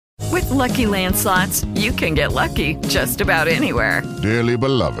Lucky Land Slots, you can get lucky just about anywhere. Dearly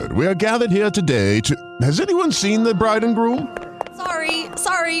beloved, we are gathered here today to... Has anyone seen the bride and groom?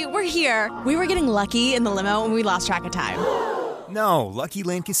 Sorry, we're here. We were getting lucky in the limo and we lost track of time. No, Lucky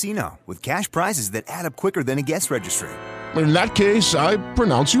Land Casino, with cash prizes that add up quicker than a guest registry. In that case, I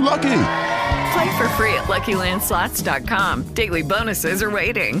pronounce you lucky. Play for free at LuckyLandSlots.com. Daily bonuses are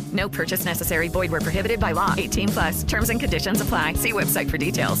waiting. No purchase necessary. Void where prohibited by law. 18+. Terms and conditions apply. See website for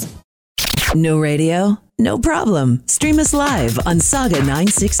details. No radio? No problem. Stream us live on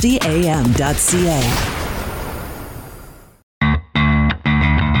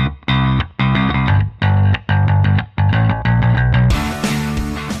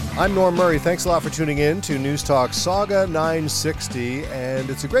I'm Norm Murray. Thanks a lot for tuning in to News Talk Saga 960, and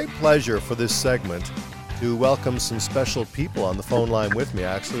it's a great pleasure for this segment to welcome some special people on the phone line with me.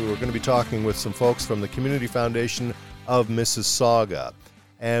 Actually, we're going to be talking with some folks from the Community Foundation of Mississauga,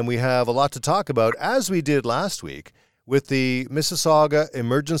 and we have a lot to talk about, as we did last week, with the Mississauga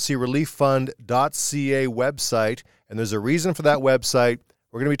Emergency Relief Fund.ca website, and there's a reason for that website.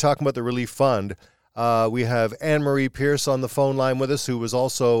 We're going to be talking about the Relief Fund. We have Anne-Marie Pierce on the phone line with us, who was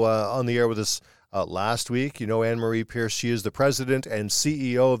also on the air with us last week. You know Anne-Marie Pierce. She is the president and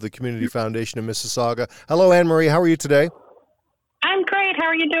CEO of the Community Foundation of Mississauga. Hello, Anne-Marie. How are you today? I'm great. How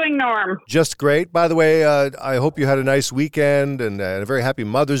are you doing, Norm? Just great. By the way, I hope you had a nice weekend and a very happy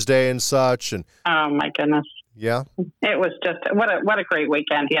Mother's Day and such. And oh, my goodness. Yeah? It was just, what a great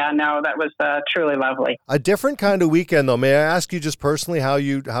weekend. Yeah, no, that was truly lovely. A different kind of weekend, though. May I ask you just personally how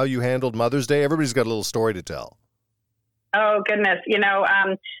you handled Mother's Day? Everybody's got a little story to tell. Oh, goodness. You know,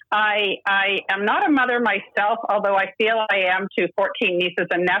 I am not a mother myself, although I feel I am to 14 nieces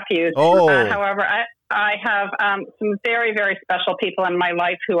and nephews. Oh. However, I have some very, very special people in my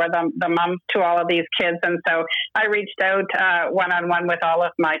life who are the moms to all of these kids. And so I reached out one-on-one with all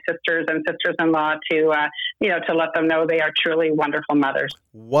of my sisters and sisters-in-law to let them know they are truly wonderful mothers.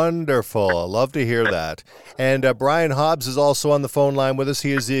 Wonderful. I love to hear that. And Brian Hobbs is also on the phone line with us.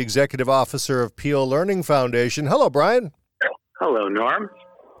 He is the executive officer of Peel Learning Foundation. Hello, Brian. Hello, Norm.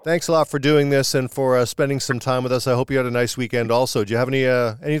 Thanks a lot for doing this and for spending some time with us. I hope you had a nice weekend also. Do you have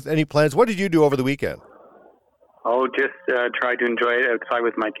any plans? What did you do over the weekend? Oh, just tried to enjoy it outside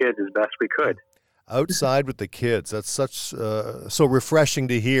with my kids as best we could. Outside with the kids. That's so refreshing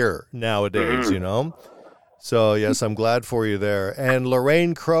to hear nowadays, you know? So, yes, I'm glad for you there. And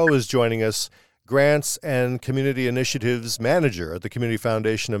Lorraine Crow is joining us, Grants and Community Initiatives Manager at the Community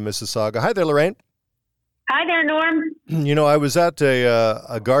Foundation of Mississauga. Hi there, Lorraine. Hi there, Norm. You know, I was at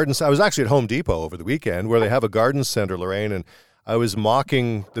a garden. I was actually at Home Depot over the weekend where they have a garden center, Lorraine, and I was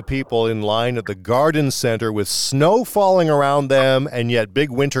mocking the people in line at the garden center with snow falling around them and yet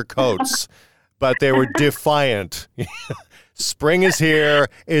big winter coats, but they were defiant. Spring is here.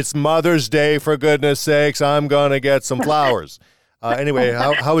 It's Mother's Day, for goodness sakes. I'm going to get some flowers. Anyway,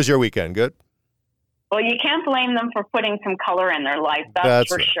 how was your weekend? Good? Well, you can't blame them for putting some color in their life. That's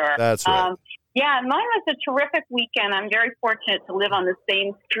for right. sure. That's right. Yeah, mine was a terrific weekend. I'm very fortunate to live on the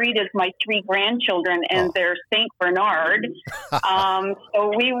same street as my three grandchildren, and they're St. Bernard.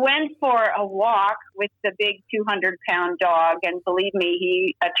 So we went for a walk with the big 200-pound dog, and believe me,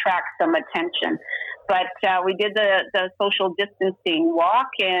 he attracts some attention. But we did the social distancing walk,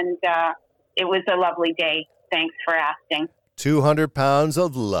 and it was a lovely day. Thanks for asking. 200 pounds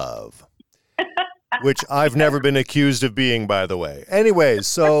of love. Which I've never been accused of being, by the way. Anyways,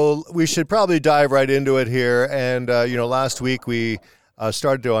 so we should probably dive right into it here. And, last week we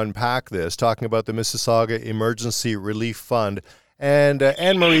started to unpack this, talking about the Mississauga Emergency Relief Fund. And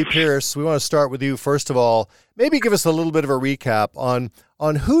Anne-Marie Pierce, we want to start with you, first of all. Maybe give us a little bit of a recap on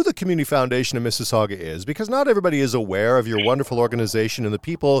who the Community Foundation of Mississauga is, because not everybody is aware of your wonderful organization and the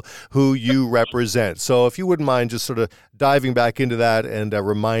people who you represent. So if you wouldn't mind just sort of diving back into that and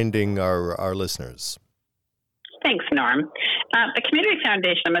reminding our listeners. Thanks, Norm. The Community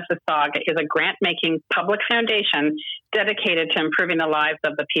Foundation of Mississauga is a grant-making public foundation dedicated to improving the lives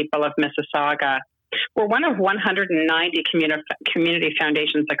of the people of Mississauga. We're one of 190 community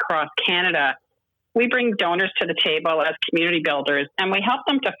foundations across Canada. We bring donors to the table as community builders, and we help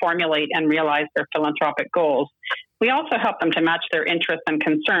them to formulate and realize their philanthropic goals. We also help them to match their interests and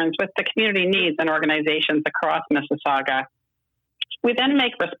concerns with the community needs and organizations across Mississauga. We then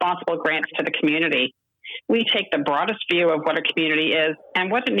make responsible grants to the community. We take the broadest view of what a community is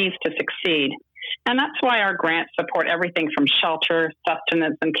and what it needs to succeed. And that's why our grants support everything from shelter,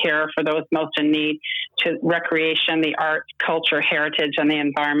 sustenance, and care for those most in need to recreation, the arts, culture, heritage, and the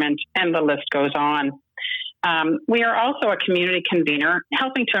environment, and the list goes on. We are also a community convener,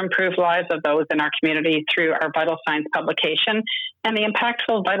 helping to improve lives of those in our community through our Vital Signs publication and the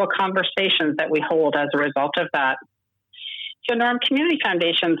impactful vital conversations that we hold as a result of that. So, Norm, community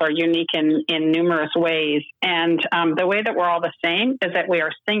foundations are unique in numerous ways, and the way that we're all the same is that we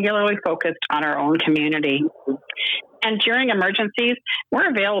are singularly focused on our own community. And during emergencies, we're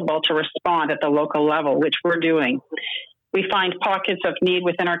available to respond at the local level, which we're doing. We find pockets of need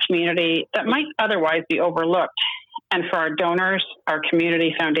within our community that might otherwise be overlooked. And for our donors, our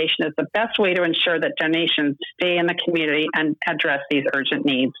community foundation is the best way to ensure that donations stay in the community and address these urgent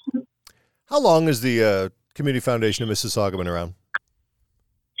needs. How long has the Community Foundation of Mississauga been around?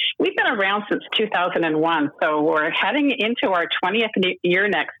 We've been around since 2001, so we're heading into our 20th year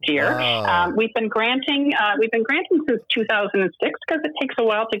next year. Wow. We've been granting since 2006 because it takes a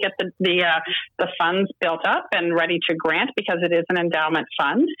while to get the funds built up and ready to grant because it is an endowment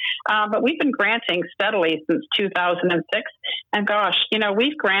fund. But we've been granting steadily since 2006, and gosh,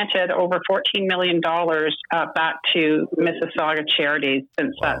 we've granted over $14 million back to Mississauga charities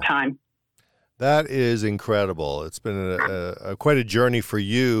since that time. That is incredible. It's been quite a journey for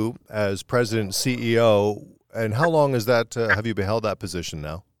you as president and CEO. And how long is that? Have you held that position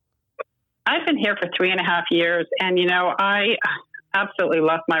now? I've been here for 3.5 years, and I absolutely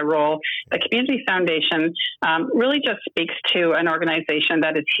love my role. The Community Foundation really just speaks to an organization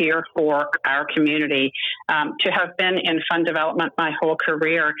that is here for our community. To have been in fund development my whole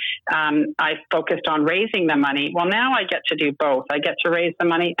career, I focused on raising the money. Well, now I get to do both. I get to raise the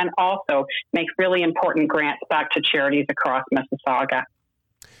money and also make really important grants back to charities across Mississauga.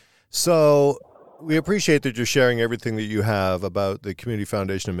 So we appreciate that you're sharing everything that you have about the Community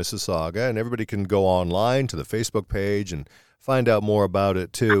Foundation of Mississauga, and everybody can go online to the Facebook page and find out more about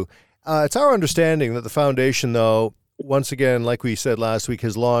it, too. It's our understanding that the foundation, though, once again, like we said last week,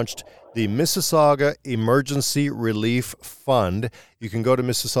 has launched the Mississauga Emergency Relief Fund. You can go to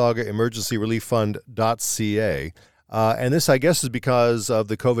MississaugaEmergencyReliefFund.ca. And this, I guess, is because of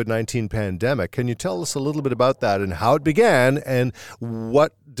the COVID-19 pandemic. Can you tell us a little bit about that and how it began and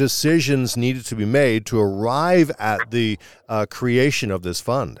what decisions needed to be made to arrive at the creation of this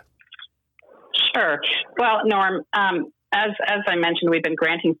fund? Sure. Well, Norm, as I mentioned, we've been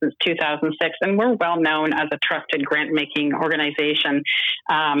granting since 2006, and we're well known as a trusted grant-making organization.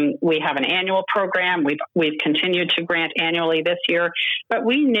 We have an annual program. We've continued to grant annually this year, but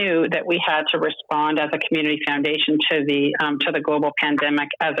we knew that we had to respond as a community foundation to the global pandemic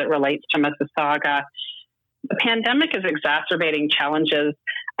as it relates to Mississauga. The pandemic is exacerbating challenges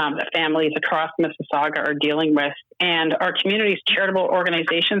that families across Mississauga are dealing with, and our community's charitable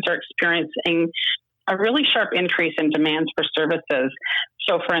organizations are experiencing a really sharp increase in demands for services.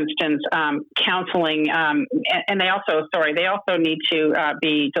 So, for instance, counseling, and they also need to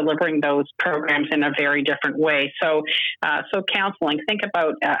be delivering those programs in a very different way. So counseling. Think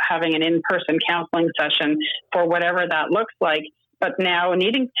about having an in-person counseling session for whatever that looks like, but now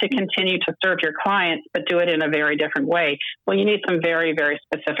needing to continue to serve your clients, but do it in a very different way. Well, you need some very, very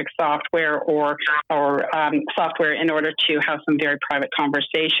specific software or software in order to have some very private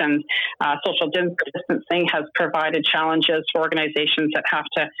conversations. Social distancing has provided challenges for organizations that have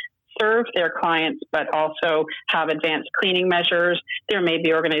to serve their clients, but also have advanced cleaning measures. There may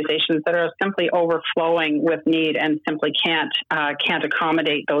be organizations that are simply overflowing with need and simply can't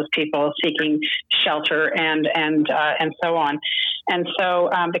accommodate those people seeking shelter and so on. And so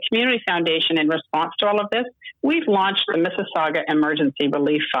the Community Foundation, in response to all of this, we've launched the Mississauga Emergency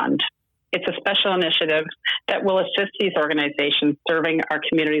Relief Fund. It's a special initiative that will assist these organizations serving our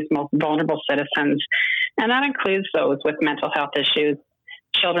community's most vulnerable citizens. And that includes those with mental health issues,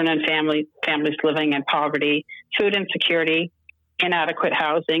 children and families living in poverty, food insecurity, inadequate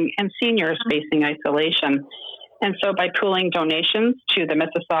housing, and seniors facing isolation. And so by pooling donations to the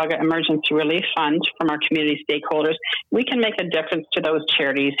Mississauga Emergency Relief Fund from our community stakeholders, we can make a difference to those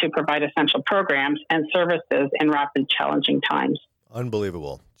charities who provide essential programs and services in rapid, challenging times.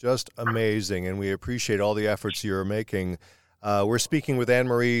 Unbelievable. Just amazing. And we appreciate all the efforts you're making. We're speaking with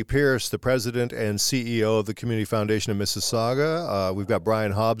Anne-Marie Pierce, the president and CEO of the Community Foundation of Mississauga. We've got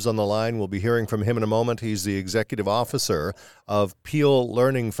Brian Hobbs on the line. We'll be hearing from him in a moment. He's the executive officer of Peel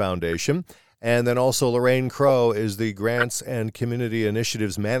Learning Foundation. And then also Lorraine Crow is the Grants and Community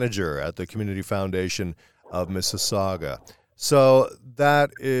Initiatives Manager at the Community Foundation of Mississauga. So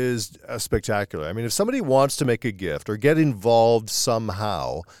that is spectacular. I mean, if somebody wants to make a gift or get involved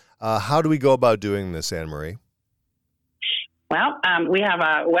somehow, how do we go about doing this, Anne-Marie? Well, we have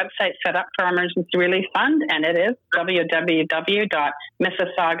a website set up for our Emergency Relief Fund, and it is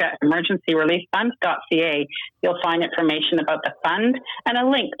www.MississaugaEmergencyReliefFund.ca. You'll find information about the fund and a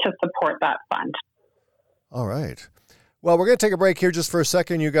link to support that fund. All right. Well, we're going to take a break here just for a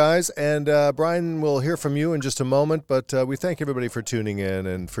second, you guys, and Brian will hear from you in just a moment, but we thank everybody for tuning in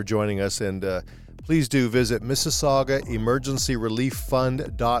and for joining us, and please do visit Mississauga Emergency Relief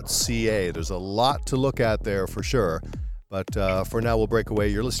Fund.ca. There's a lot to look at there for sure, but for now we'll break away.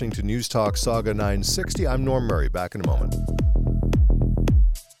 You're listening to News Talk Saga 960. I'm Norm Murray. Back in a moment.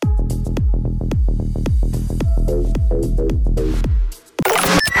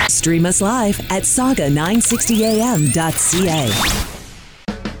 Stream us live at saga960am.ca.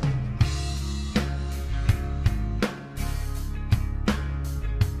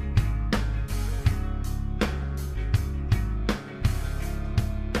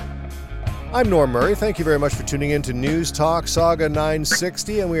 I'm Norm Murray. Thank you very much for tuning in to News Talk Saga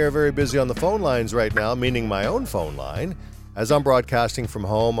 960, and we are very busy on the phone lines right now, meaning my own phone line. As I'm broadcasting from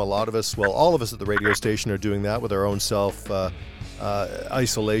home, a lot of us, well, all of us at the radio station are doing that with our own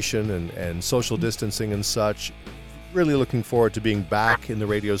isolation and social distancing and such. Really looking forward to being back in the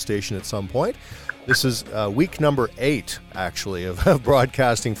radio station at some point. This is week number 8, actually, of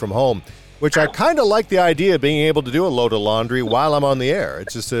broadcasting from home, which I kind of like the idea of being able to do a load of laundry while I'm on the air. It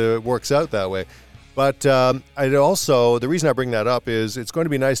just works out that way. But I'd also, the reason I bring that up is it's going to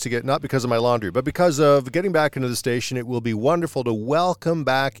be nice to get, not because of my laundry, but because of getting back into the station. It will be wonderful to welcome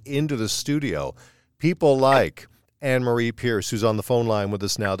back into the studio people like Anne-Marie Pierce, who's on the phone line with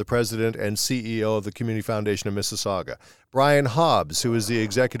us now, the president and CEO of the Community Foundation of Mississauga. Brian Hobbs, who is the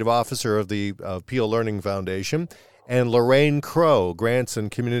executive officer of the Peel Learning Foundation, and Lorraine Crow, Grants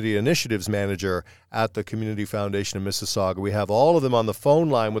and Community Initiatives Manager at the Community Foundation of Mississauga. We have all of them on the phone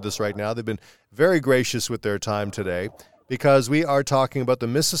line with us right now. They've been very gracious with their time today because we are talking about the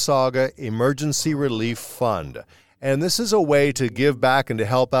Mississauga Emergency Relief Fund. And this is a way to give back and to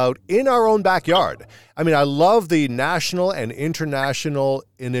help out in our own backyard. I mean, I love the national and international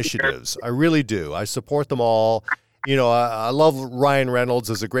initiatives. I really do. I support them all. You know, I love Ryan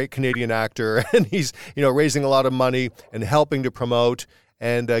Reynolds as a great Canadian actor, and he's, raising a lot of money and helping to promote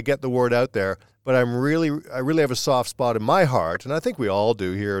and get the word out there. But I really have a soft spot in my heart, and I think we all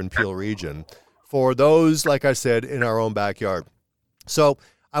do here in Peel Region, for those, like I said, in our own backyard. So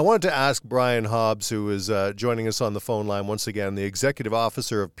I wanted to ask Brian Hobbs, who is joining us on the phone line once again, the executive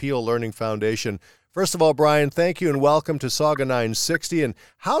officer of Peel Learning Foundation. First of all, Brian, thank you and welcome to Saga 960. And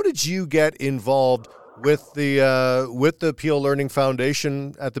how did you get involved with the Peel Learning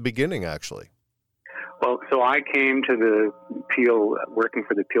Foundation at the beginning, actually? Well, so I came to the Peel, working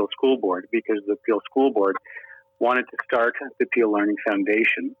for the Peel School Board, because the Peel School Board wanted to start the Peel Learning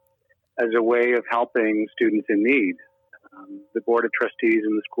Foundation as a way of helping students in need. The Board of Trustees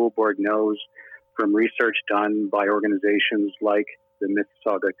and the School Board knows from research done by organizations like the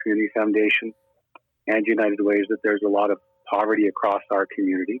Mississauga Community Foundation and United Ways that there's a lot of poverty across our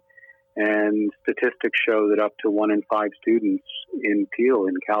community. And statistics show that up to 1 in 5 students in Peel,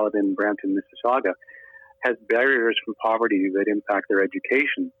 in Caledon, Brampton, Mississauga, has barriers from poverty that impact their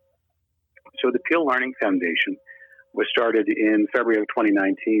education. So the Peel Learning Foundation was started in February of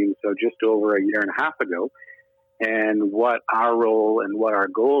 2019, so just over a year and a half ago. And what our role and what our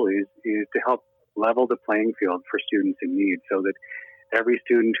goal is to help level the playing field for students in need so that every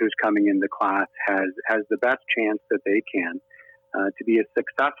student who's coming into class has the best chance that they can to be as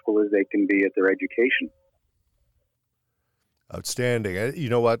successful as they can be at their education. Outstanding. You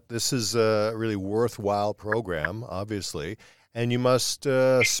know what? This is a really worthwhile program, obviously. And you must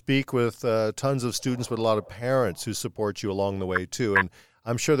speak with tons of students, with a lot of parents who support you along the way, too. And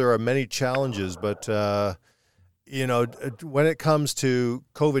I'm sure there are many challenges, but when it comes to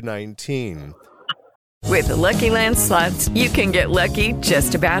COVID-19. With the Lucky Land Slots, you can get lucky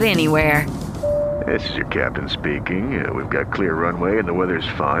just about anywhere. This is your captain speaking. We've got clear runway and the weather's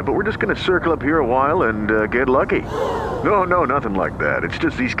fine, but we're just going to circle up here a while and get lucky. No, nothing like that. It's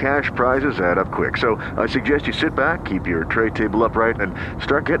just these cash prizes add up quick. So I suggest you sit back, keep your tray table upright, and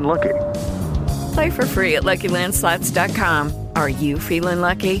start getting lucky. Play for free at LuckyLandSlots.com. Are you feeling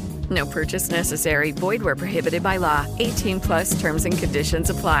lucky? No purchase necessary. Void where prohibited by law. 18+ terms and conditions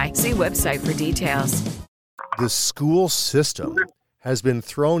apply. See website for details. The school system has been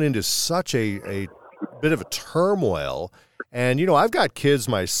thrown into such a bit of a turmoil. And, I've got kids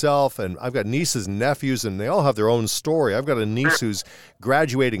myself, and I've got nieces and nephews, and they all have their own story. I've got a niece who's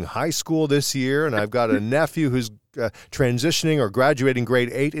graduating high school this year, and I've got a nephew who's transitioning or graduating grade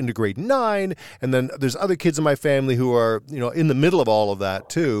 8 into grade 9. And then there's other kids in my family who are, in the middle of all of that,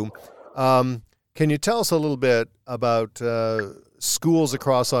 too. Can you tell us a little bit about schools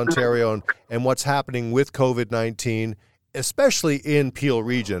across Ontario and what's happening with COVID-19, especially in Peel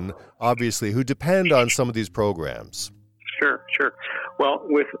Region, obviously, who depend on some of these programs? Sure. Well,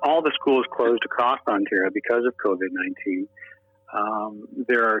 with all the schools closed across Ontario because of COVID-19,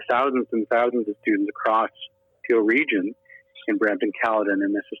 there are thousands and thousands of students across Peel region in Brampton, Caledon,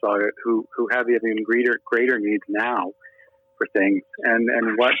 and Mississauga who have even greater needs now for things.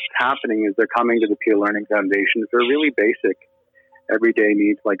 And what's happening is they're coming to the Peel Learning Foundation for really basic everyday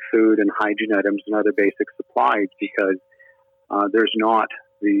needs like food and hygiene items and other basic supplies because there's not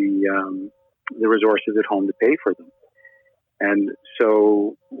the resources at home to pay for them. And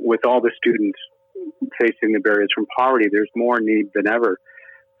so with all the students facing the barriers from poverty, there's more need than ever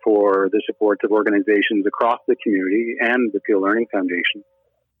for the supports of organizations across the community and the Peel Learning Foundation.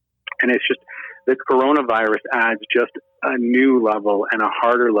 And it's just, the coronavirus adds just a new level and a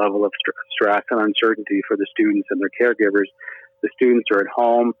harder level of stress and uncertainty for the students and their caregivers. The students are at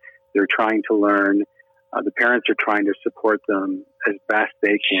home, they're trying to learn, the parents are trying to support them as best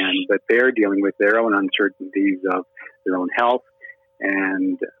they can, but they're dealing with their own uncertainties of their own health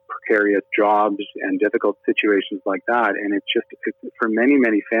and precarious jobs and difficult situations like that. And it's for many,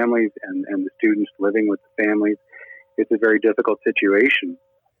 many families and the students living with the families, it's a very difficult situation.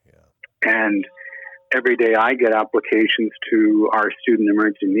 Yeah. And every day I get applications to our Student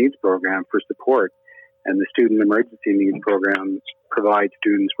Emergency Needs Program for support. And the Student Emergency Needs Program provides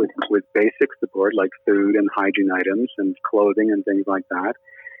students with basic support like food and hygiene items and clothing and things like that.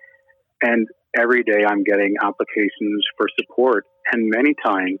 And every day I'm getting applications for support. And many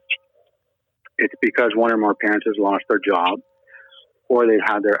times it's because one or more parents has lost their job, or they've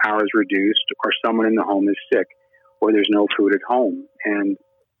had their hours reduced, or someone in the home is sick, or there's no food at home. And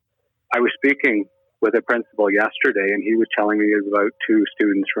I was speaking with a principal yesterday, and he was telling me about two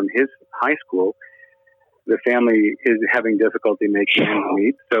students from his high school. The family is having difficulty making ends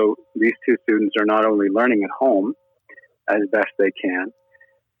meet. So these two students are not only learning at home as best they can,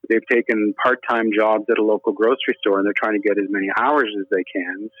 they've taken part-time jobs at a local grocery store, and they're trying to get as many hours as they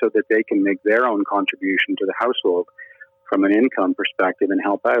can so that they can make their own contribution to the household from an income perspective and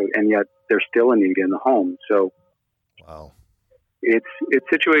help out. And yet there's still a need in the home. So wow, it's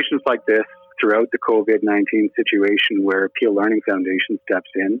situations like this throughout the COVID-19 situation where Peel Learning Foundation steps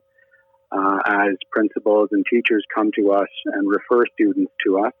in. As principals and teachers come to us and refer students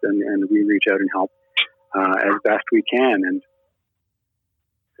to us, and we reach out and help as best we can. And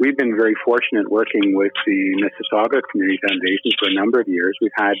we've been very fortunate working with the Mississauga Community Foundation for a number of years.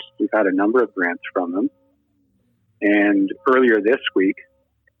 We've had a number of grants from them. And earlier this week,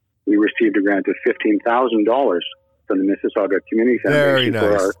 we received a grant of $15,000 from the Mississauga Community Foundation.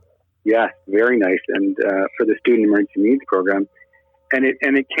 Very nice. Yes, very nice. And for the Student Emergency Needs Program. And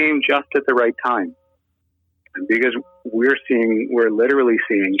it came just at the right time, because we're literally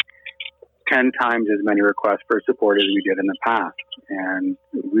seeing 10 times as many requests for support as we did in the past. And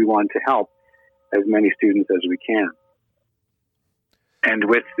we want to help as many students as we can. And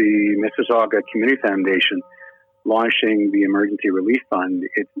with the Mississauga Community Foundation launching the Emergency Relief Fund,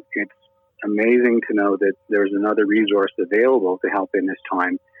 it's amazing to know that there's another resource available to help in this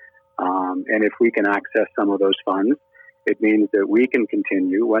time. And if we can access some of those funds, it means that we can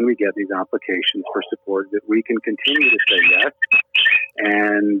continue, when we get these applications for support, that we can continue to say yes.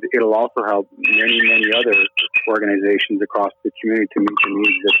 And it'll also help many, many other organizations across the community to meet the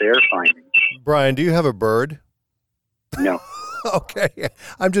needs that they're finding. Brian, do you have a bird? No. Okay.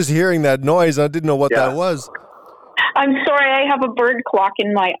 I'm just hearing that noise. I didn't know what that was. I'm sorry, I have a bird clock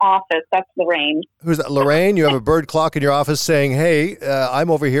in my office. That's Lorraine. Who's that? Lorraine, you have a bird clock in your office saying, hey, I'm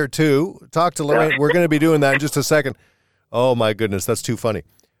over here too. Talk to Lorraine. Yeah. We're going to be doing that in just a second. Oh, my goodness. That's too funny.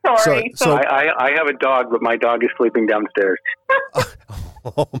 Sorry. So I have a dog, but my dog is sleeping downstairs.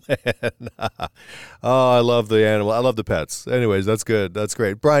 Oh, man. Oh, I love the animal. I love the pets. Anyways, that's good. That's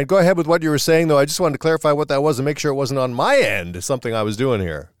great. Brian, go ahead with what you were saying, though. I just wanted to clarify what that was and make sure it wasn't on my end, something I was doing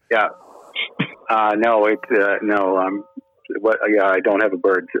here. Yeah. No. I don't have a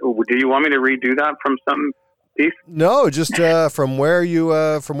bird. Do you want me to redo that from some piece? No, just from where you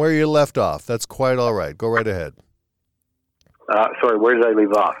left off. That's quite all right. Go right ahead. Sorry, where did I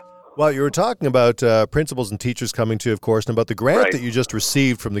leave off? Well, you were talking about principals and teachers coming to you, of course, and about the grant that you just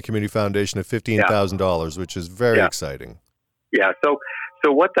received from the Community Foundation of $15,000, which is very exciting. Yeah. So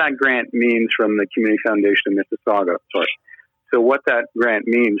what that grant means from the Community Foundation of Mississauga, So what that grant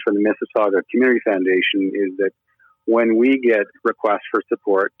means from the Mississauga Community Foundation is that when we get requests for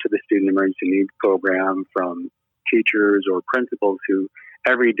support to the Student Emergency Needs Program from teachers or principals who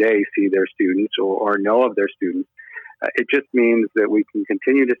every day see their students or know of their students, it just means that we can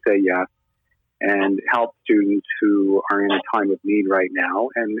continue to say yes and help students who are in a time of need right now.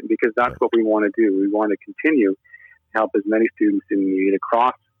 And because that's what we want to do. We want to continue to help as many students in need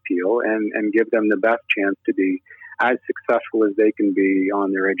across Peel and give them the best chance to be as successful as they can be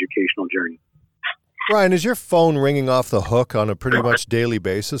on their educational journey. Brian, is your phone ringing off the hook on a pretty much daily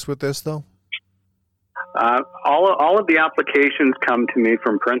basis with this, though? All of the applications come to me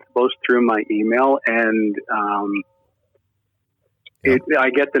from principals through my email, and I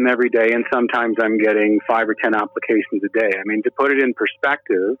get them every day, and sometimes I'm getting 5 or 10 applications a day. I mean, to put it in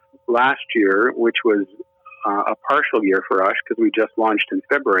perspective, last year, which was a partial year for us because we just launched in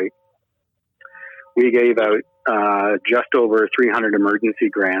February, we gave out just over 300 emergency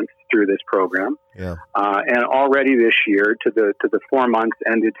grants through this program. Yeah. And already this year, to the 4 months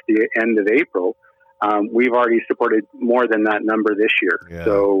ended to the end of April, we've already supported more than that number this year. Yeah.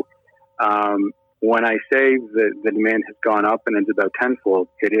 So when I say that the demand has gone up and it's about tenfold,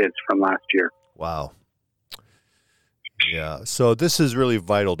 it is from last year. Wow. Yeah. So this is really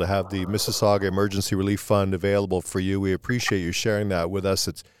vital to have the Mississauga Emergency Relief Fund available for you. We appreciate you sharing that with us.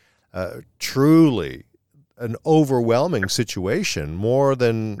 It's truly an overwhelming situation, more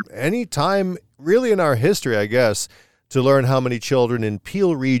than any time really in our history, I guess, to learn how many children in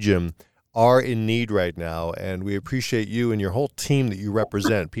Peel region are in need right now. And we appreciate you and your whole team that you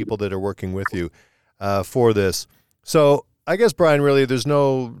represent, people that are working with you for this. So I guess, Brian, really, there's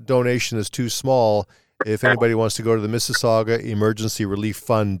no donation that's too small if anybody wants to go to the Mississauga Emergency Relief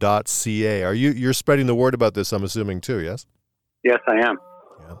Fund.ca. You're spreading the word about this, I'm assuming, too, yes? Yes, I am.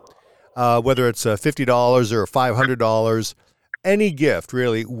 Yeah. Whether it's $50 or $500, any gift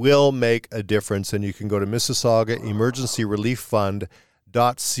really will make a difference. And you can go to Mississauga Emergency Relief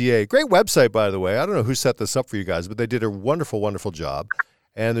Fund.ca. Great website, by the way. I don't know who set this up for you guys, but they did a wonderful, wonderful job.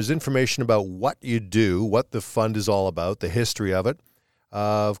 And there's information about what you do, what the fund is all about, the history of it.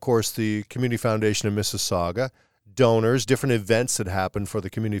 Of course, the Community Foundation of Mississauga, donors, different events that happen for the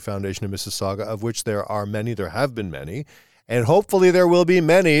Community Foundation of Mississauga, of which there are many. There have been many. And hopefully there will be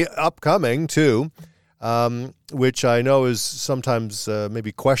many upcoming, too, which I know is sometimes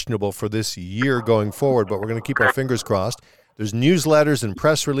maybe questionable for this year going forward, but we're going to keep our fingers crossed. There's newsletters and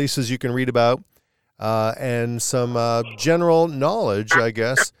press releases you can read about, and some general knowledge, I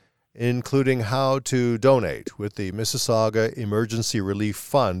guess, including how to donate with the Mississauga Emergency Relief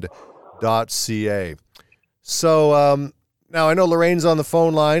Fund.ca. So now I know Lorraine's on the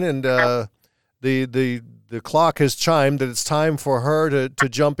phone line, and the clock has chimed that it's time for her to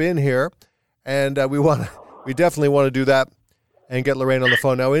jump in here, and we definitely want to do that and get Lorraine on the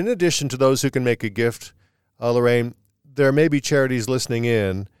phone. Now, in addition to those who can make a gift, Lorraine, there may be charities listening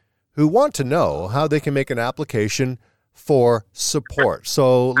in who want to know how they can make an application for support.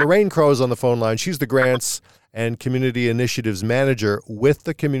 So Lorraine Crow is on the phone line. She's the Grants and Community Initiatives Manager with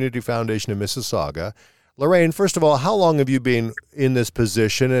the Community Foundation of Mississauga. Lorraine, first of all, how long have you been in this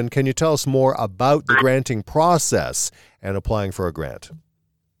position, and can you tell us more about the granting process and applying for a grant?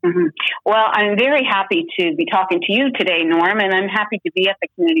 Mm-hmm. Well, I'm very happy to be talking to you today, Norm, and I'm happy to be at the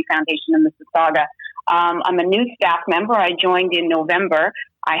Community Foundation of Mississauga. I'm a new staff member. I joined in November.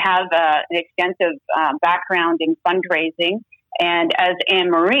 I have an extensive background in fundraising, and as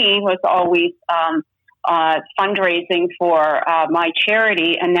Anne-Marie was always fundraising for my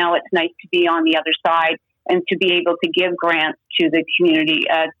charity, and now it's nice to be on the other side and to be able to give grants to the community,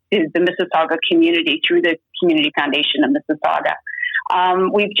 to the Mississauga community through the Community Foundation of Mississauga.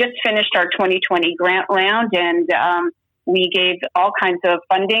 We've just finished our 2020 grant round, and we gave all kinds of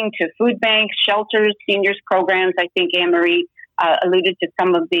funding to food banks, shelters, seniors programs. I think Anne-Marie alluded to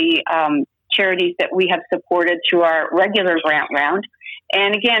some of the charities that we have supported through our regular grant round.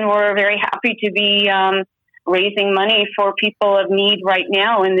 And again, we're very happy to be raising money for people of need right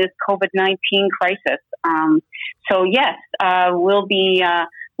now in this COVID-19 crisis. So yes, we'll be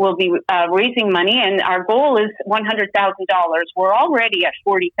raising money, and our goal is $100,000. We're already at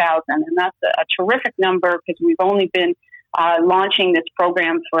 $40,000, and that's a terrific number because we've only been launching this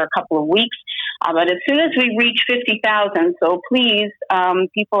program for a couple of weeks. But as soon as we reach 50,000, so please,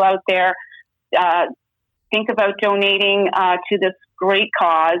 people out there, think about donating to this great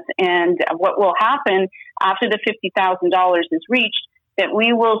cause. And what will happen after the $50,000 is reached, that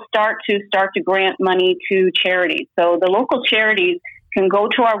we will start to grant money to charities. So the local charities can go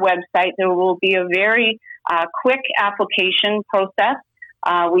to our website. There will be a very quick application process.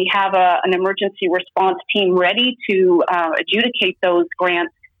 We have an emergency response team ready to adjudicate those grant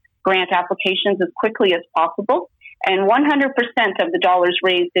applications as quickly as possible. And 100% of the dollars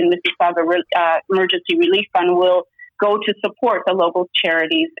raised in Mississauga Emergency Relief Fund will go to support the local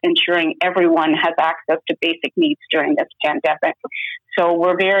charities, ensuring everyone has access to basic needs during this pandemic. So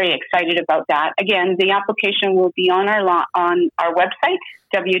we're very excited about that. Again, the application will be on our website,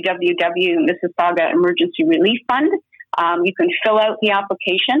 www.Mississauga Emergency Relief Fund. You can fill out the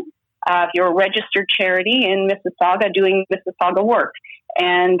application, if you're a registered charity in Mississauga doing Mississauga work.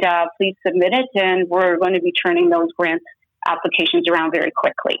 And please submit it, and we're going to be turning those grant applications around very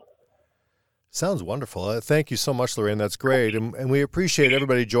quickly. Sounds wonderful. Thank you so much, Lorraine. That's great. And we appreciate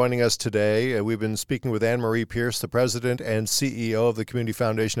everybody joining us today. We've been speaking with Anne-Marie Pierce, the president and CEO of the Community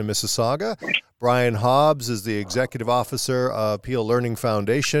Foundation of Mississauga. Brian Hobbs is the executive officer of Peel Learning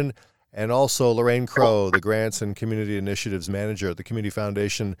Foundation. And also Lorraine Crow, the Grants and Community Initiatives Manager at the Community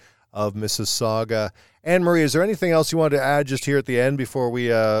Foundation of Mississauga. Anne-Marie, is there anything else you want to add just here at the end before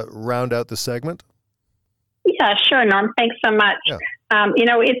we round out the segment? Yeah, sure, Norm. Thanks so much. Yeah.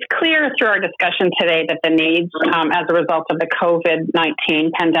 It's clear through our discussion today that the needs as a result of the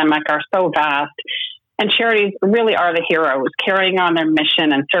COVID-19 pandemic are so vast. And charities really are the heroes, carrying on their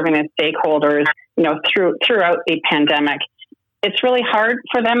mission and serving as stakeholders, throughout the pandemic. It's really hard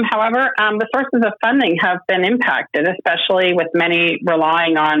for them. However, the sources of funding have been impacted, especially with many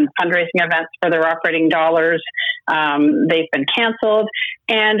relying on fundraising events for their operating dollars. They've been canceled,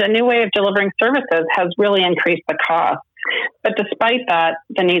 and a new way of delivering services has really increased the cost. But despite that,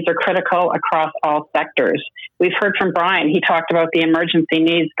 the needs are critical across all sectors. We've heard from Brian. He talked about the emergency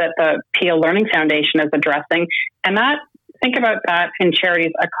needs that the Peel Learning Foundation is addressing, and think about that in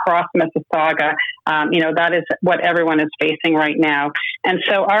charities across Mississauga. That is what everyone is facing right now. And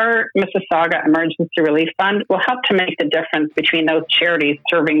so our Mississauga Emergency Relief Fund will help to make the difference between those charities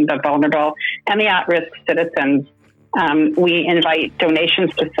serving the vulnerable and the at-risk citizens. We invite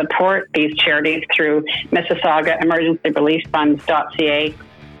donations to support these charities through MississaugaEmergencyReliefFund.ca.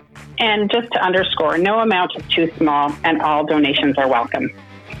 And just to underscore, no amount is too small and all donations are welcome.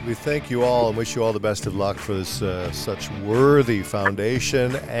 We thank you all and wish you all the best of luck for this such worthy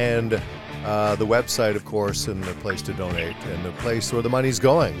foundation, and the website, of course, and the place to donate and the place where the money's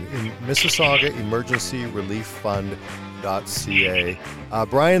going in Mississauga Emergency Relief Fund.ca.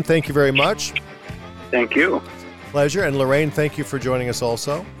 Brian, thank you very much. Thank you. Pleasure. And Lorraine, thank you for joining us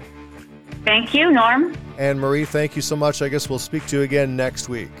also. Thank you, Norm. And Marie, thank you so much. I guess we'll speak to you again next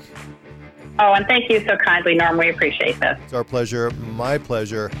week. Oh, and thank you so kindly, Norm. We appreciate this. It's our pleasure. My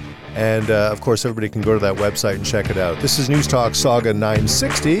pleasure. And, of course, everybody can go to that website and check it out. This is News Talk Saga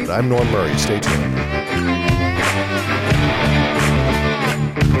 960. I'm Norm Murray. Stay tuned.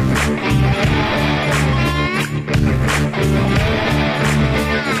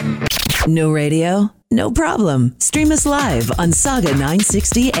 No radio? No problem. Stream us live on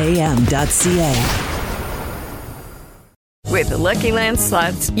saga960am.ca. With the Lucky Land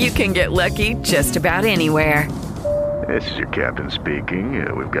Slots, you can get lucky just about anywhere. This is your captain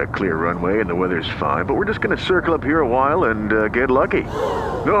speaking. We've got clear runway and the weather's fine, but we're just going to circle up here a while and get lucky.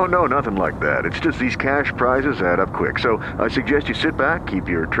 No, nothing like that. It's just these cash prizes add up quick. So I suggest you sit back, keep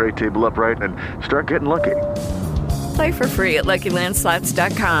your tray table upright, and start getting lucky. Play for free at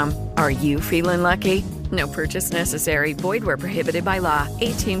LuckyLandSlots.com. Are you feeling lucky? No purchase necessary. Void where prohibited by law.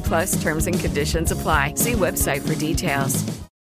 18+ terms and conditions apply. See website for details.